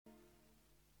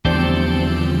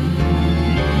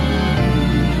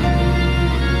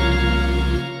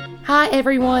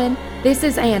everyone, this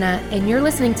is Anna, and you're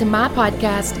listening to my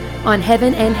podcast on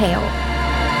Heaven and Hell.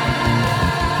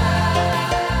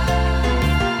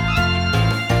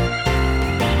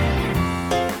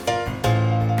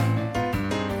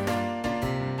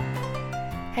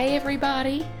 Hey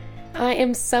everybody, I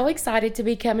am so excited to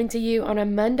be coming to you on a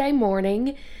Monday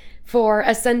morning for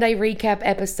a Sunday recap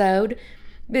episode.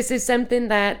 This is something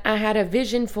that I had a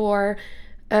vision for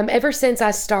ever since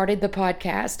I started the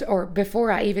podcast, or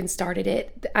before I even started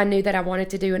it. I knew that I wanted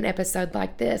to do an episode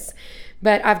like this,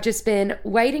 but I've just been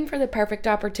waiting for the perfect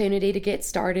opportunity to get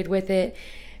started with it.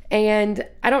 And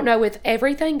I don't know, with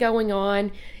everything going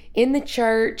on in the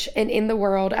church and in the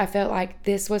world, I felt like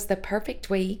this was the perfect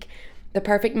week, the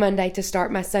perfect Monday to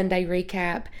start my Sunday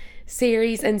recap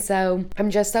series. And so I'm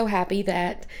just so happy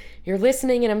that you're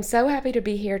listening, and I'm so happy to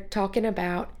be here talking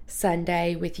about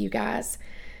Sunday with you guys.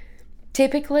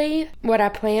 Typically, what I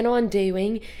plan on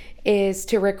doing is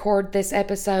to record this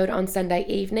episode on Sunday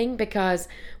evening, because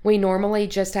we normally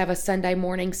just have a Sunday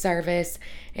morning service,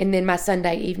 and then my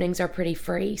Sunday evenings are pretty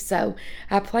free. So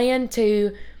I plan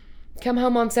to come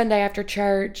home on Sunday after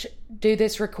church, do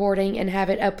this recording, and have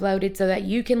it uploaded so that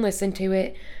you can listen to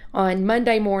it on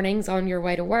Monday mornings on your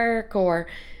way to work, or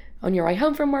on your way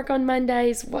home from work on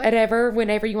Mondays, whatever,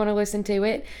 whenever you want to listen to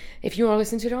it. If you want to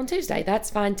listen to it on Tuesday,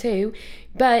 that's fine too.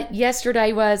 But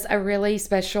yesterday was a really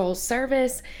special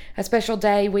service, a special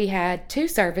day. We had two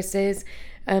services,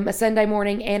 a Sunday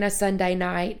morning and a Sunday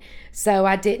night. So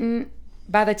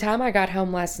by the time I got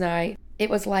home last night, it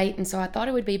was late, and so I thought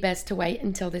it would be best to wait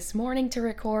until this morning to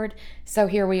record. So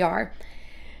here we are.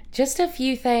 Just a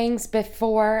few things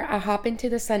before I hop into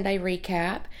the Sunday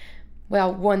recap.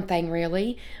 Well, one thing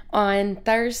really. On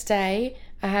Thursday,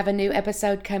 I have a new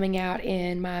episode coming out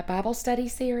in my Bible study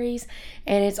series,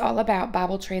 and it's all about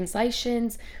Bible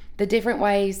translations, the different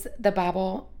ways the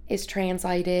Bible is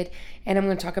translated, and I'm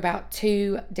going to talk about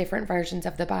two different versions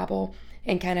of the Bible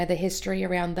and kind of the history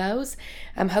around those.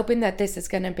 I'm hoping that this is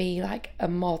going to be like a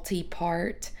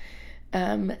multi-part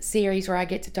series where I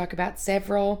get to talk about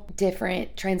several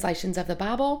different translations of the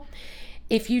Bible.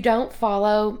 If you don't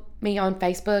follow me on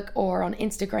Facebook or on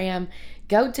Instagram,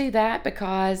 go do that,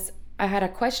 because I had a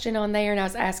question on there and I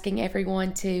was asking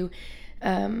everyone to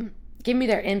give me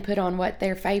their input on what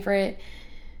their favorite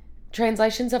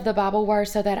translations of the Bible were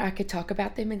so that I could talk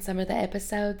about them in some of the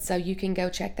episodes. So you can go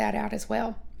check that out as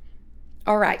well.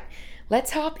 All right,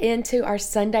 let's hop into our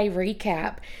Sunday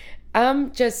recap.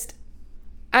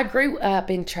 I grew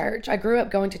up in church. I grew up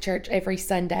going to church every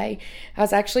Sunday. I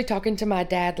was actually talking to my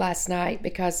dad last night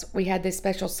because we had this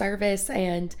special service,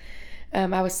 and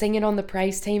I was singing on the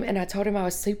praise team, and I told him I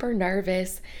was super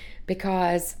nervous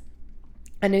because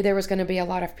I knew there was going to be a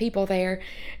lot of people there,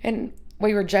 and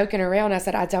we were joking around. I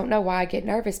said, I don't know why I get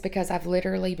nervous, because I've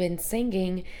literally been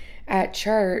singing at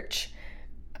church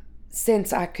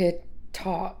since I could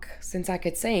talk, since I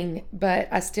could sing, but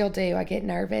I still do. I get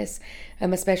nervous,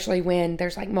 especially when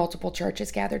there's like multiple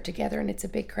churches gathered together and it's a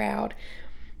big crowd.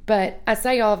 But I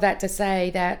say all of that to say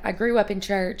that I grew up in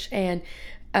church, and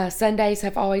Sundays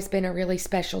have always been a really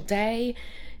special day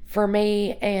for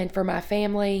me and for my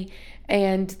family,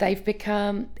 and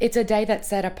it's a day that's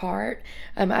set apart.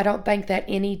 I don't think that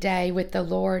any day with the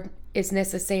Lord is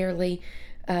necessarily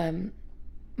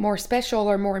more special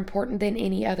or more important than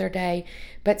any other day,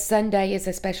 but Sunday is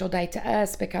a special day to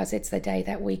us because it's the day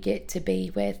that we get to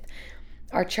be with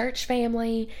our church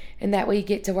family and that we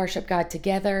get to worship God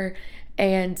together.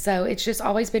 And so it's just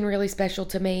always been really special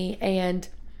to me. And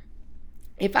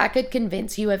if I could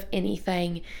convince you of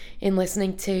anything in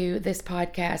listening to this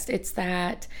podcast, it's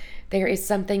that there is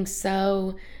something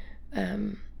so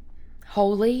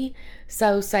holy,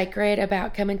 so sacred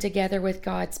about coming together with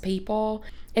God's people,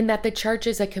 and that the church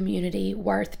is a community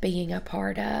worth being a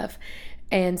part of.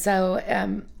 And so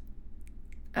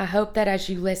I hope that as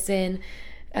you listen,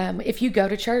 if you go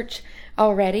to church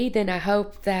already, then I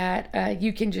hope that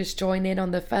you can just join in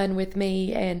on the fun with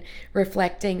me and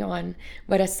reflecting on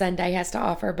what a Sunday has to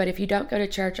offer. But if you don't go to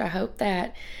church, I hope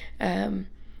that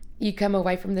you come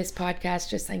away from this podcast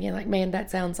just thinking like, man,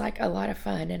 that sounds like a lot of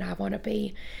fun, and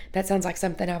that sounds like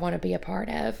something I want to be a part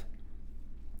of.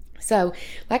 So,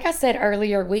 like I said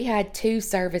earlier, we had two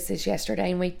services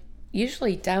yesterday, and we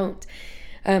usually don't.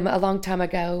 A long time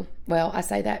ago, well, I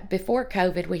say that before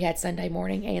COVID, we had Sunday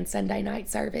morning and Sunday night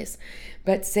service.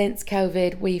 But since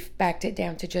COVID, we've backed it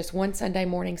down to just one Sunday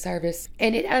morning service.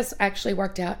 And it has actually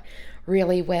worked out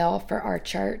really well for our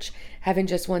church, having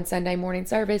just one Sunday morning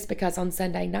service, because on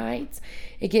Sunday nights,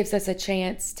 it gives us a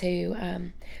chance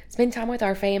to spend time with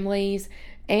our families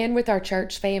and with our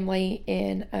church family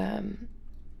in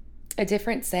a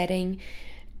different setting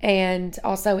And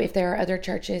also, if there are other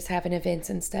churches having events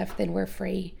and stuff, then we're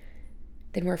free.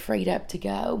 Then we're freed up to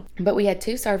go. But we had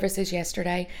 2 services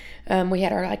yesterday. We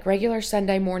had our regular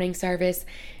Sunday morning service,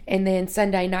 and then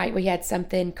Sunday night we had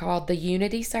something called the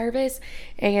Unity service.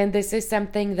 And this is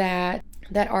something that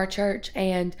our church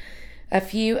and a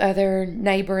few other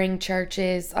neighboring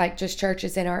churches, like just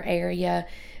churches in our area,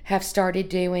 have started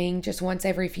doing just once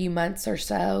every few months or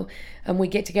so. We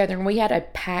get together, and we had a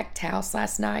packed house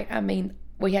last night. I mean,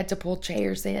 we had to pull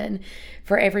chairs in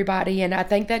for everybody, and I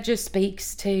think that just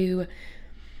speaks to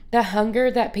the hunger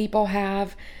that people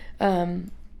have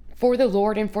for the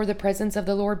Lord and for the presence of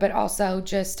the Lord, but also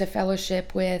just to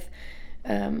fellowship with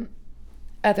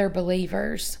other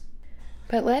believers.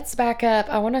 But let's back up.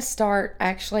 I want to start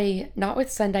actually not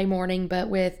with Sunday morning, but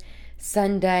with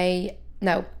Saturday.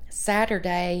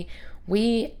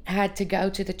 We had to go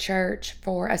to the church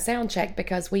for a sound check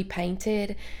because we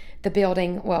painted the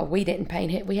building. Well, we didn't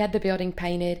paint it. We had the building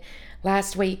painted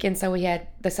last week, and so we had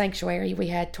the sanctuary. We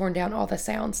had torn down all the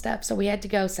sound stuff, so we had to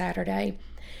go Saturday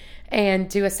and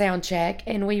do a sound check,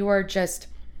 and we were just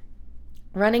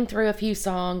running through a few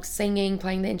songs, singing,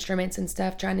 playing the instruments and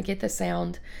stuff, trying to get the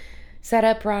sound set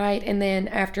up right. And then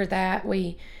after that,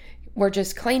 we were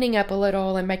just cleaning up a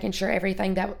little and making sure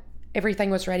everything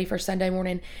was ready for Sunday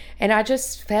morning. And I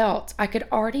just felt, I could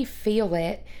already feel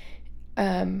it,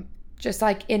 just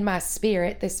like in my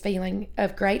spirit, this feeling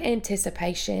of great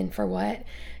anticipation for what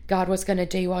God was going to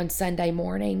do on Sunday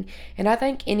morning. And I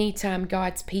think anytime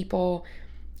God's people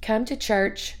come to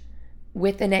church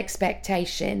with an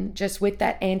expectation, just with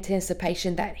that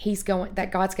anticipation that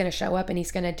God's going to show up and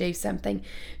he's going to do something,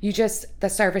 the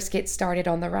service gets started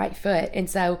on the right foot. And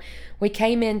so we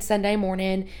came in Sunday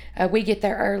morning, we get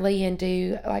there early and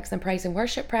do some praise and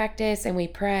worship practice, and we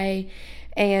pray.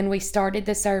 And we started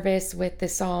the service with the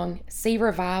song "Sea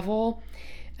Revival."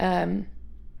 I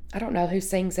don't know who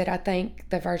sings it. I think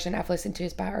the version I've listened to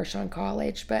is by Urshan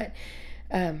College, but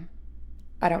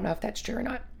I don't know if that's true or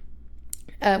not.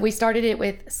 We started it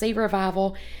with "Sea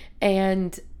Revival,"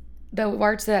 and the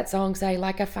words of that song say,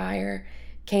 "Like a fire,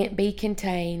 can't be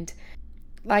contained,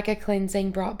 like a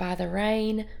cleansing brought by the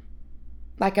rain,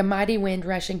 like a mighty wind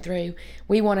rushing through.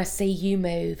 We want to see you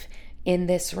move in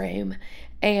this room."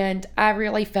 And I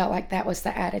really felt like that was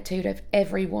the attitude of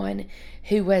everyone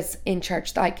who was in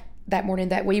church that morning,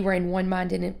 that we were in one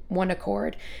mind and in one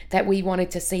accord, that we wanted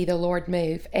to see the Lord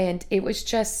move. And it was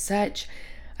just such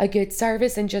a good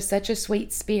service and just such a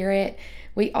sweet spirit.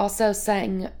 We also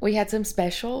we had some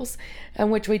specials,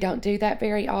 which we don't do that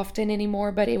very often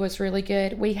anymore, but it was really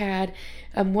good. We had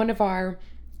one of our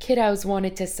kiddos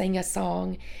wanted to sing a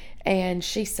song, and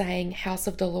she sang "House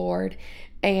of the Lord."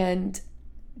 And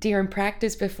during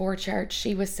practice before church,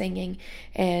 she was singing,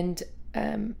 and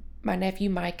my nephew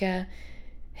Micah,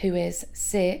 who is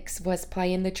 6, was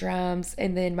playing the drums,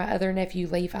 and then my other nephew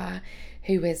Levi,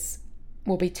 who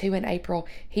will be 2 in April,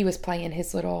 he was playing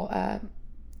his little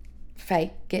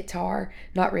fake guitar,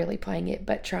 not really playing it,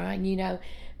 but trying,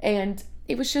 and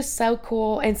it was just so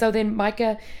cool. And so then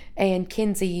Micah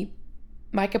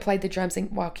played the drums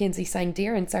while Kenzie sang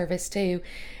during service too,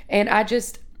 and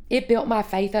it built my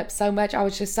faith up so much. I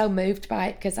was just so moved by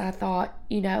it, because I thought,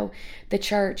 the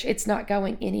church, it's not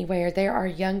going anywhere. There are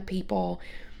young people,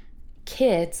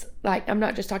 kids, I'm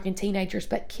not just talking teenagers,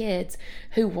 but kids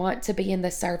who want to be in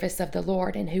the service of the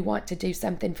Lord and who want to do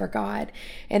something for God.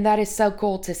 And that is so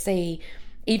cool to see.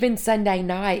 Even Sunday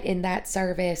night in that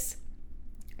service,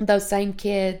 those same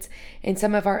kids and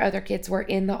some of our other kids were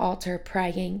in the altar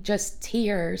praying, just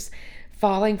tears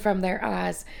falling from their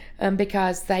eyes,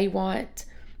 because they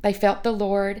felt the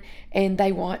Lord and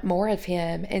they want more of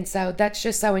him. And so that's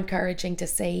just so encouraging to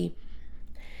see.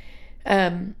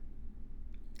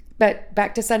 But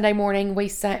back to Sunday morning,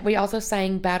 we also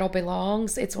sang "Battle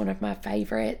Belongs." It's one of my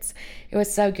favorites. It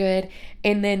was so good.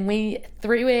 And then we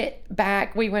threw it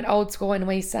back. We went old school and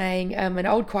we sang an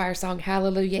old choir song,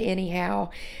 "Hallelujah Anyhow."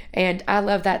 And I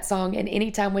love that song. And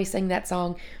anytime we sing that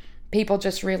song, people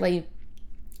just really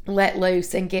let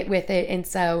loose and get with it. And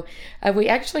so we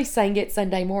actually sang it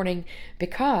Sunday morning,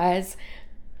 because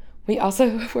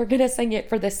we're going to sing it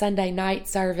for the Sunday night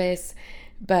service,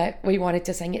 but we wanted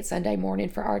to sing it Sunday morning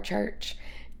for our church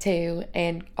too,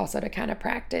 and also to kind of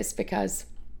practice, because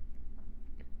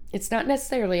it's not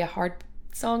necessarily a hard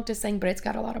song to sing, but it's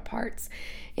got a lot of parts.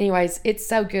 Anyways, it's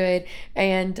so good.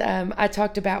 And I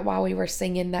talked about, while we were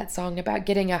singing that song, about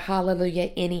getting a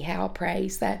hallelujah anyhow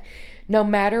praise, that no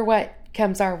matter what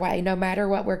comes our way, no matter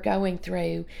what we're going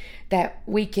through, that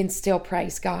we can still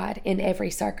praise God in every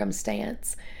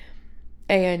circumstance.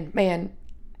 And man,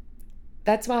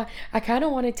 that's why I kind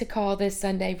of wanted to call this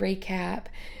Sunday recap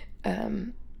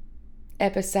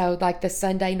episode, like the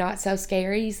Sunday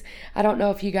Not-So-Scaries. I don't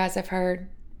know if you guys have heard.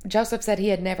 Joseph said he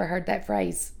had never heard that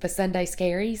phrase, the Sunday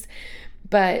Scaries,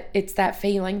 but it's that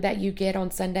feeling that you get on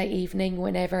Sunday evening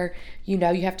whenever you know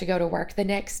you have to go to work the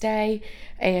next day,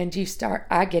 and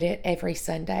I get it every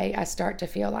Sunday. I start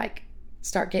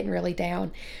getting really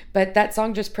down. But that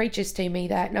song just preaches to me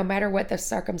that no matter what the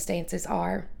circumstances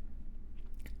are,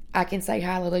 I can say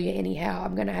hallelujah anyhow.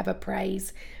 I'm going to have a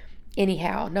praise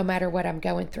anyhow, no matter what I'm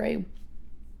going through.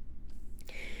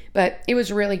 But it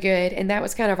was really good, and that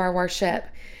was kind of our worship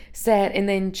set. And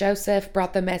then Joseph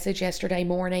brought the message yesterday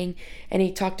morning, and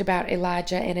he talked about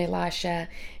Elijah and Elisha,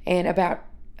 and about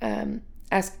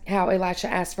how Elisha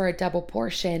asked for a double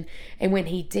portion, and when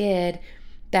he did,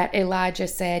 that Elijah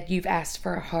said, "You've asked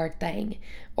for a hard thing,"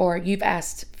 or "You've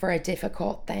asked for a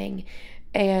difficult thing."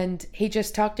 And he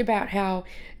just talked about how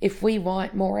if we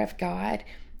want more of God,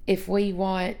 if we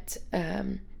want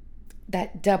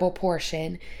that double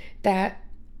portion, that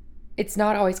it's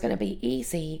not always going to be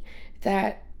easy,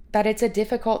 that it's a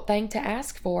difficult thing to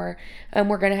ask for.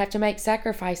 We're going to have to make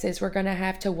sacrifices. We're going to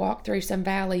have to walk through some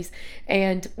valleys.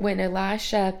 And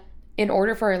in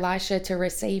order for Elisha to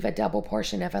receive a double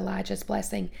portion of Elijah's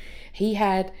blessing, he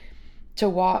had to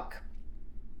walk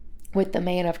with the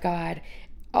man of God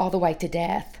all the way to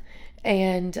death.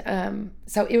 And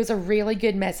so it was a really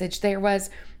good message. There was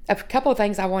a couple of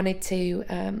things I wanted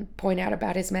to point out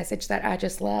about his message that I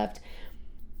just loved.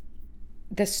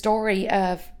 This story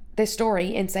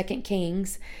in 2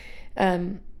 Kings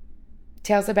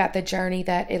tells about the journey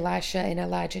that Elisha and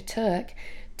Elijah took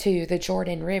to the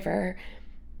Jordan River,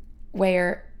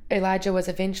 where Elijah was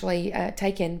eventually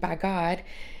taken by God.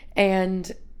 And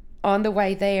on the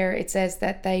way there, it says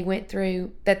that they went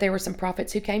through, that there were some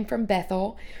prophets who came from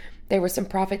Bethel. There were some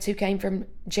prophets who came from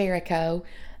Jericho.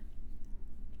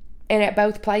 And at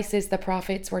both places, the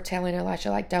prophets were telling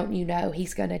Elisha, like, don't you know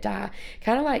he's going to die?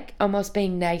 Kind of like almost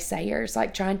being naysayers,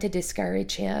 like trying to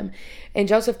discourage him. And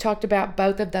Joseph talked about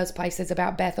both of those places,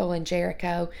 about Bethel and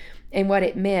Jericho, and what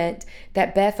it meant.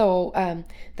 That Bethel,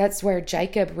 that's where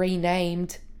Jacob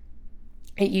renamed.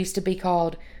 It used to be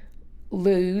called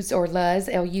Luz,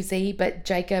 L-U-Z, but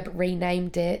Jacob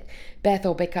renamed it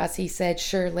Bethel because he said,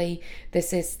 surely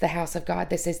this is the house of God,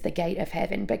 this is the gate of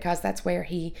heaven, because that's where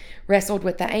he wrestled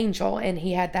with the angel and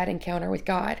he had that encounter with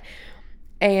God.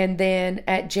 And then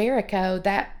at Jericho,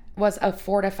 that was a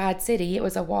fortified city. It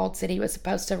was a walled city. It was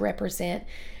supposed to represent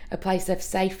a place of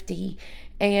safety.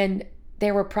 And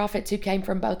there were prophets who came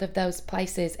from both of those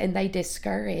places, and they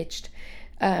discouraged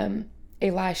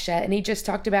Elisha. And he just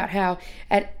talked about how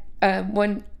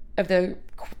one of the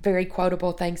very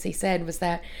quotable things he said was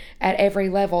that at every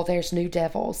level there's new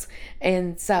devils.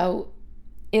 And so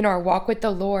in our walk with the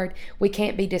Lord, we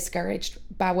can't be discouraged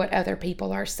by what other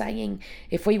people are saying.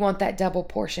 If we want that double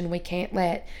portion, we can't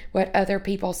let what other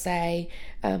people say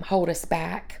hold us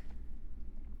back.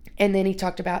 And then he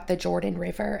talked about the Jordan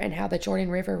River and how the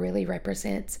Jordan River really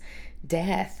represents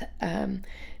death.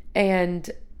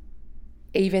 And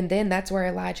even then, that's where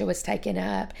Elijah was taken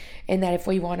up, and that if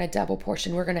we want a double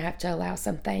portion, we're going to have to allow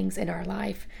some things in our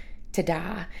life to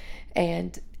die,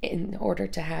 and in order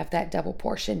to have that double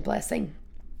portion blessing.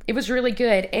 It was really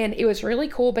good, and it was really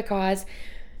cool because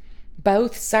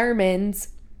both sermons,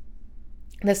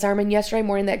 the sermon yesterday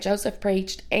morning that Joseph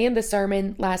preached and the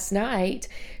sermon last night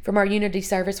from our Unity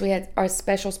service, we had our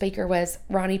special speaker was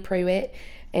Ronnie Pruitt,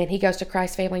 and he goes to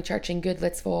Christ Family Church in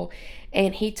Goodlettsville,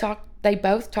 and they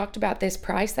both talked about this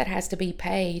price that has to be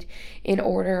paid in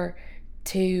order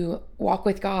to walk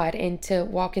with God and to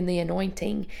walk in the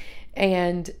anointing.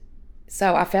 And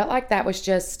so I felt like that was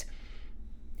just,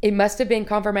 it must have been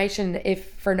confirmation,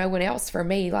 if for no one else, for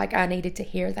me, like I needed to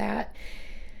hear that.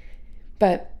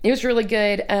 But it was really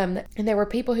good. And there were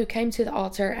people who came to the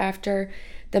altar after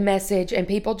the message, and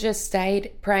people just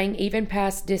stayed praying even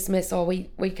past dismissal.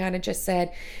 We kind of just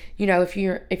said, if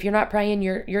you're not praying,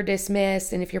 you're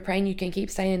dismissed, and if you're praying, you can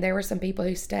keep staying. There were some people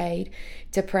who stayed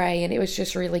to pray, and it was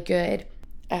just really good.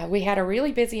 We had a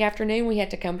really busy afternoon. We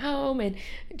had to come home, and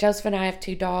Joseph and I have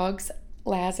 2 dogs,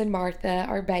 Laz and Martha,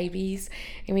 our babies,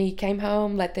 and we came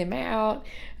home, let them out,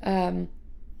 and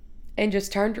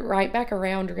just turned right back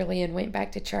around really and went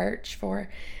back to church for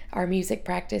our music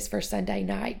practice for Sunday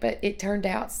night. But it turned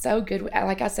out so good.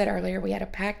 Like I said earlier, we had a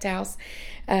packed house.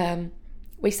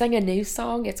 We sang a new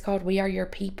song. It's called We Are Your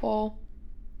People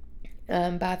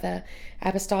by the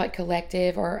Apostolic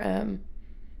Collective, or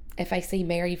FAC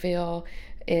Maryville.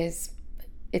 It's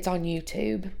on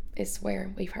YouTube. is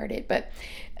where we've heard it. But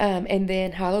and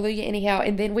then hallelujah anyhow.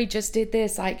 And then we just did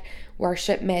this like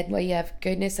worship medley of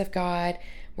goodness of God,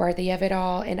 worthy of it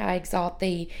all, and I exalt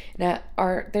thee. Now,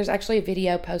 there's actually a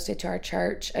video posted to our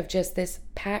church of just this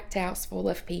packed house full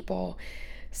of people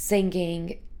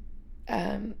singing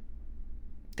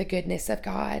the goodness of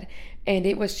God. And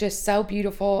it was just so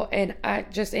beautiful. And I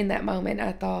just, in that moment,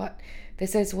 I thought,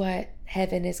 this is what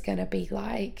heaven is going to be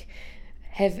like.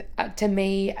 To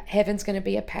me, heaven's going to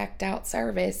be a packed out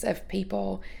service of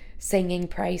people singing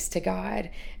praise to God.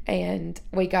 And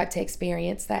we got to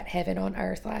experience that heaven on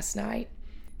earth last night.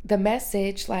 The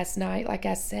message last night, like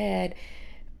I said,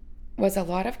 was a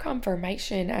lot of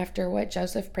confirmation after what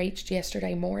Joseph preached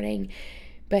yesterday morning.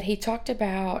 But he talked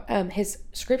about, his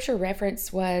scripture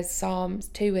reference was Psalms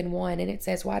 2:1, and it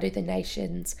says, why do the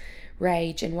nations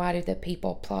rage and why do the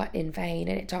people plot in vain?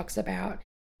 And it talks about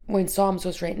when Psalms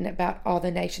was written about all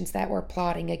the nations that were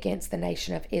plotting against the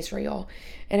nation of Israel,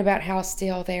 and about how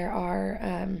still there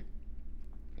are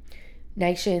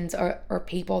nations or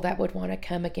people that would want to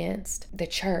come against the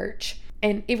church.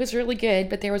 And it was really good,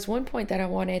 but there was one point that I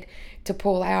wanted to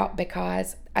pull out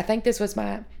because I think this was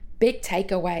my big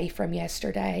takeaway from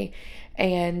yesterday.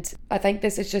 And I think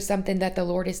this is just something that the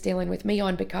Lord is dealing with me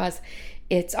on, because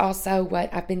it's also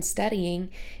what I've been studying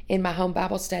in my home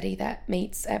Bible study that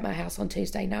meets at my house on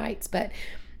Tuesday nights. But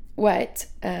what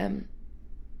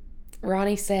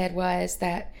Ronnie said was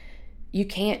that you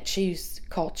can't choose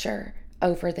culture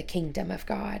over the kingdom of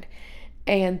God.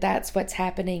 And that's what's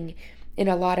happening in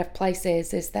a lot of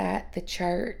places, is that the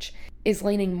church is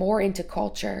leaning more into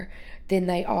culture than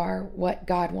they are what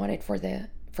God wanted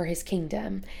for his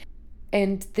kingdom.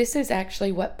 And this is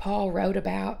actually what Paul wrote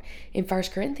about in 1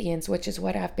 Corinthians, which is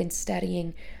what I've been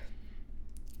studying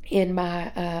in my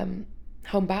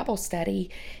home Bible study.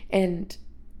 And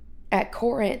at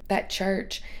Corinth, that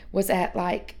church was at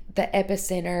like the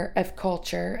epicenter of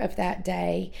culture of that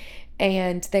day.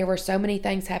 And there were so many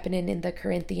things happening in the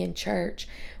Corinthian church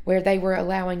where they were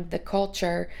allowing the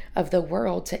culture of the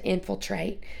world to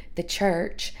infiltrate the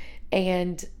church.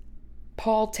 And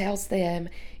Paul tells them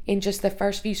in just the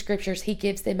first few scriptures, he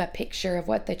gives them a picture of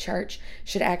what the church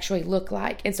should actually look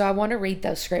like. And so I want to read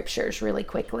those scriptures really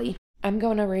quickly. I'm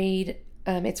going to read,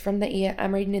 it's from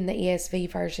I'm reading in the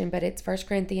ESV version, but it's 1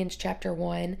 Corinthians chapter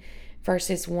 1,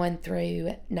 verses 1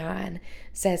 through 9. It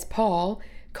says, Paul,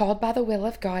 called by the will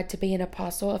of God to be an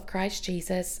apostle of Christ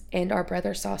Jesus, and our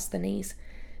brother Sosthenes,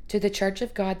 to the church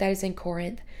of God that is in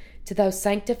Corinth, to those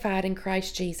sanctified in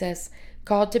Christ Jesus,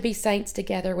 called to be saints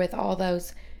together with all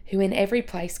those who in every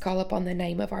place call upon the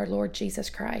name of our Lord Jesus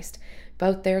Christ,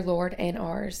 both their Lord and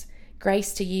ours.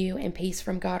 Grace to you and peace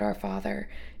from God our Father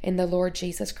and the Lord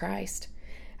Jesus Christ.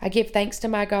 I give thanks to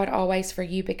my God always for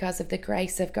you because of the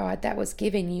grace of God that was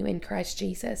given you in Christ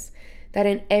Jesus, that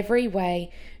in every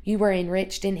way you were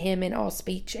enriched in him in all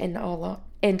speech and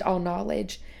all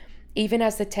knowledge, even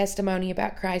as the testimony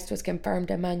about Christ was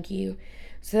confirmed among you,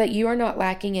 so that you are not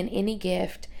lacking in any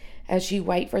gift as you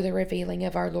wait for the revealing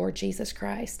of our Lord Jesus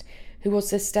Christ, who will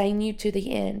sustain you to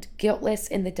the end, guiltless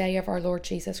in the day of our Lord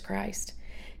Jesus Christ.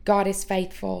 God is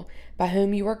faithful, by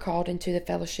whom you are called into the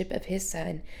fellowship of his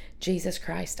Son, Jesus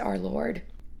Christ our Lord.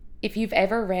 If you've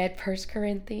ever read 1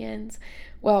 Corinthians,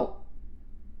 well,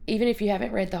 even if you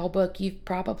haven't read the whole book, you've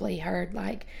probably heard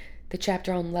like the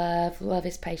chapter on love. Love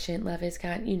is patient, love is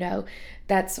kind. You know,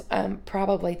 that's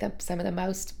probably some of the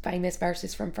most famous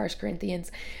verses from 1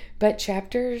 Corinthians. But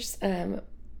chapters,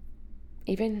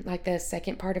 even like the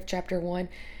second part of chapter 1,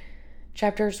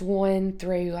 chapters 1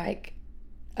 through like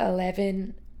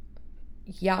 11,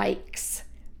 yikes.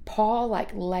 Paul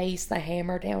like lays the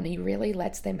hammer down. He really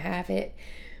lets them have it.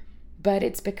 But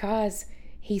it's because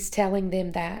he's telling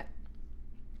them that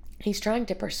he's trying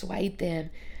to persuade them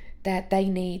that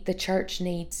the church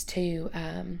needs to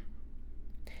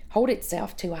hold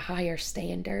itself to a higher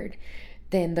standard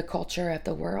than the culture of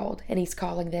the world. And he's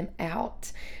calling them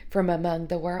out from among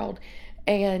the world.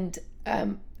 And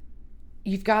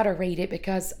you've got to read it,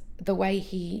 because the way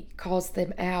he calls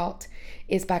them out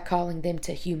is by calling them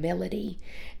to humility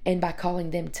and by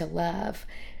calling them to love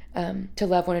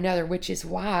one another, which is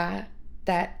why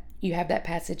that you have that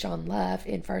passage on love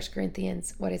in 1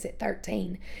 Corinthians,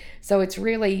 13. So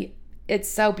it's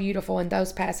so beautiful, and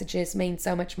those passages mean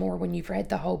so much more when you've read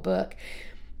the whole book.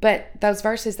 But those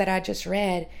verses that I just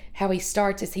read, how he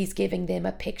starts is he's giving them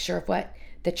a picture of what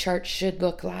the church should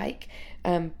look like.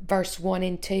 Verse 1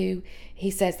 and 2, he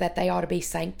says that they ought to be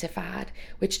sanctified,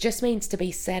 which just means to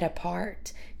be set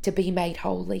apart, to be made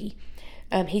holy.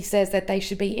 He says that they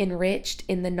should be enriched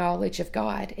in the knowledge of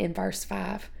God in verse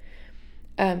 5.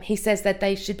 He says that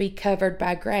they should be covered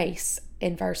by grace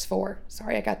in verse 4.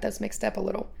 Sorry, I got those mixed up a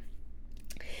little.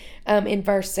 In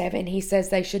verse 7, he says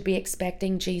they should be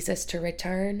expecting Jesus to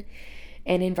return.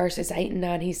 And in verses 8 and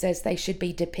 9, he says they should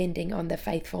be depending on the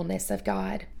faithfulness of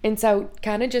God. And so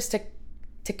kind of just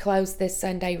to close this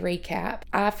Sunday recap,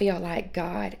 I feel like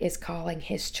God is calling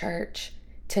his church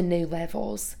to new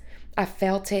levels. I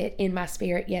felt it in my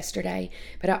spirit yesterday,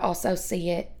 but I also see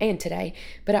it, and today,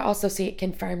 but I also see it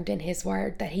confirmed in his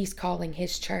word that he's calling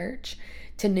his church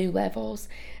to new levels.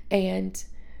 And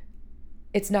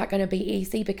it's not going to be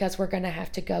easy because we're going to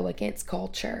have to go against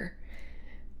culture.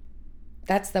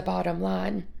 That's the bottom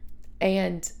line.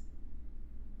 And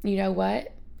you know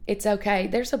what? It's okay.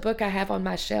 There's a book I have on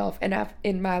my shelf and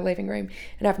in my living room,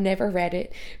 and I've never read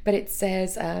it, but it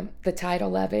says the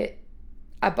title of it.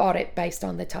 I bought it based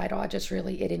on the title.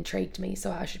 It intrigued me,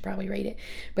 so I should probably read it.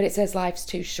 But it says life's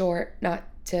too short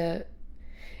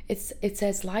it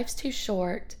says life's too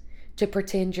short to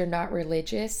pretend you're not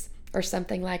religious or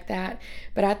something like that.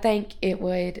 But I think it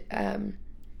would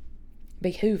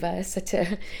behoove us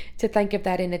to think of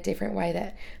that in a different way,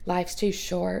 that life's too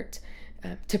short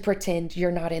to pretend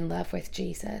you're not in love with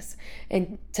Jesus,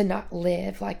 and to not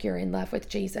live like you're in love with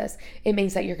Jesus. It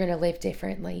means that you're going to live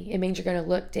differently. It means you're going to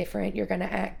look different. You're going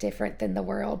to act different than the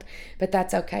world. But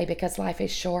that's okay, because life is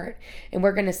short, and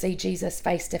we're going to see Jesus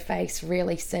face to face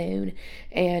really soon.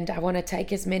 And I want to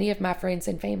take as many of my friends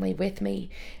and family with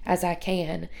me as I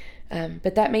can.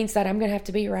 But that means that I'm going to have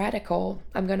to be radical.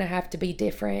 I'm going to have to be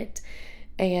different.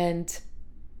 And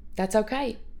that's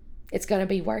okay. It's going to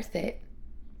be worth it.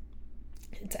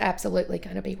 It's absolutely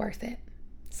going to be worth it.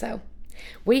 So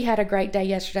we had a great day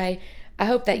yesterday. I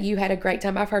hope that you had a great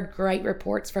time. I've heard great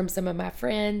reports from some of my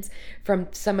friends, from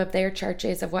some of their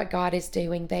churches, of what God is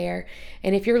doing there.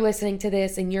 And if you're listening to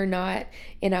this and you're not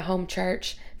in a home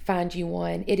church, find you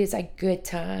one. It is a good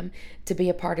time to be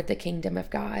a part of the kingdom of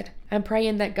God. I'm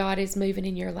praying that God is moving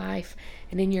in your life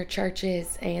and in your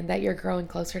churches, and that you're growing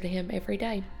closer to him every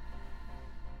day.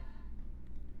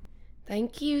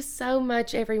 Thank you so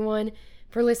much, everyone,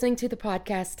 for listening to the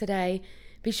podcast today.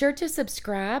 Be sure to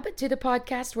subscribe to the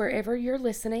podcast wherever you're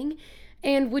listening,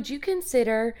 and would you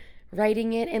consider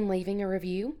rating it and leaving a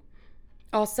review?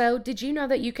 Also, did you know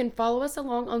that you can follow us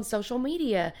along on social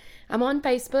media? I'm on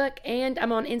Facebook and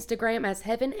I'm on Instagram as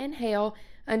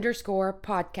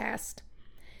heavenandhell_podcast.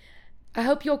 I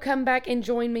hope you'll come back and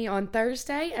join me on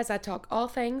Thursday as I talk all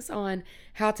things on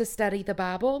how to study the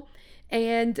Bible,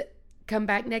 and come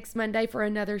back next Monday for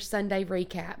another Sunday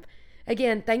recap.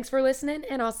 Again, thanks for listening,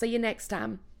 and I'll see you next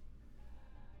time.